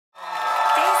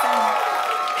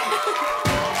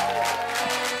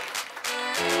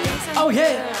Oh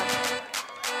yeah.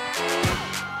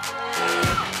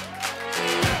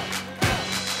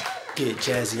 Get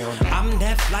jazzy on. I'm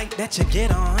that flight that you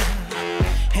get on.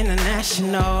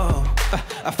 International.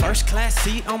 A first class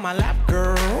seat on my lap,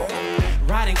 girl.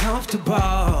 Riding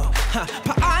comfortable.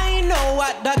 But I know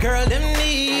what the girl them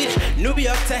need.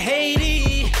 Nubia up to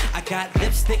Haiti. I got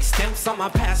lipstick stamps on my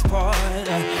passport.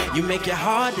 You make it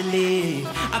hard to leave.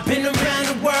 I've been around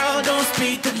the world, don't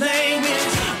speak the language.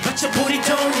 But your booty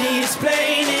don't need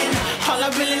explaining. All I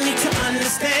really need to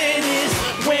understand is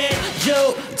when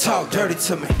you talk dirty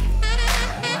to me.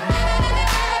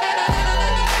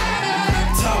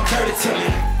 Talk dirty to me.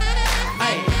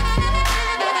 Ay.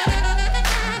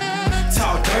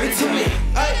 Talk dirty to me.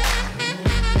 Ay.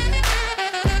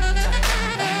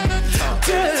 Talk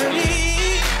dirty.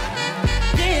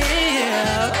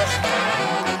 Yeah.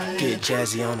 Get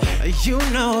jazzy on it. You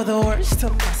know the words to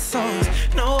my songs.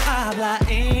 No habla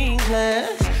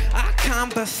English. Our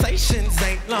conversations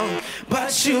ain't long,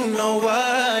 but you know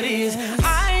what is.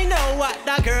 I know what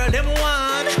that girl them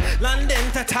want.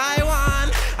 London to Taiwan.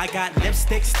 I got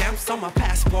lipstick stamps on my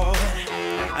passport.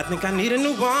 I think I need a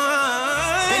new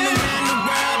one. Been around the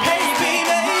world, hey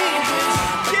baby,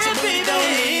 yeah baby,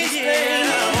 yeah.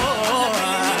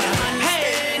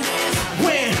 Hey,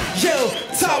 when you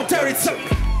talk dirty to me.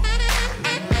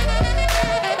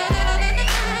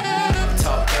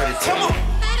 Talk dirty to me.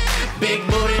 Big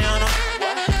booty on them.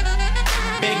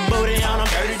 Big booty on them.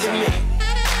 Dirty to me.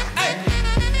 Hey.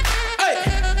 Hey.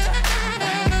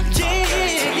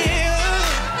 Yeah, yeah.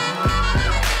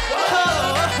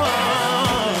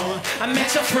 Oh. I met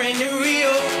your friend in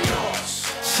Rio.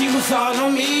 She was all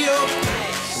on me, yo.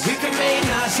 We can make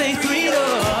Najee 3,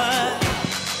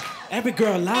 Every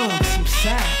girl loves some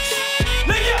sex.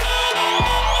 Nigga!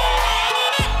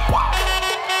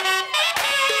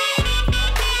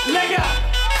 Nigga!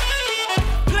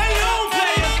 Play on,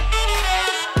 player!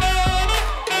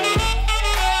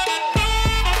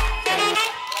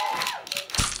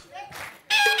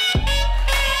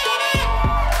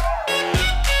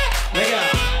 Nigga!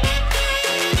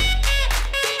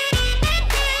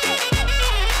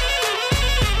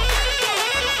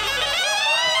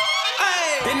 Hey!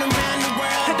 Been around the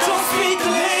world, I don't speak the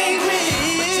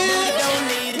language. Don't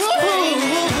need explaining.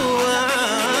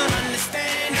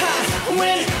 Understand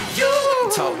when you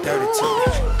Talk dirty to me.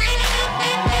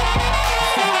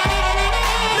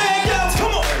 Nigga,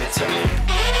 come on! Dirty to me.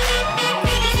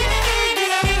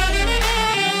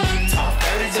 Talk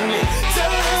dirty to me.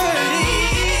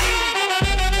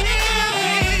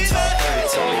 Talk dirty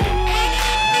to me.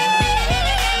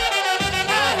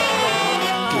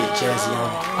 Get jazzy on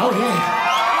it. Oh yeah.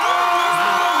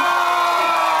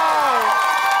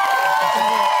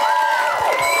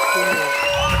 Yeah.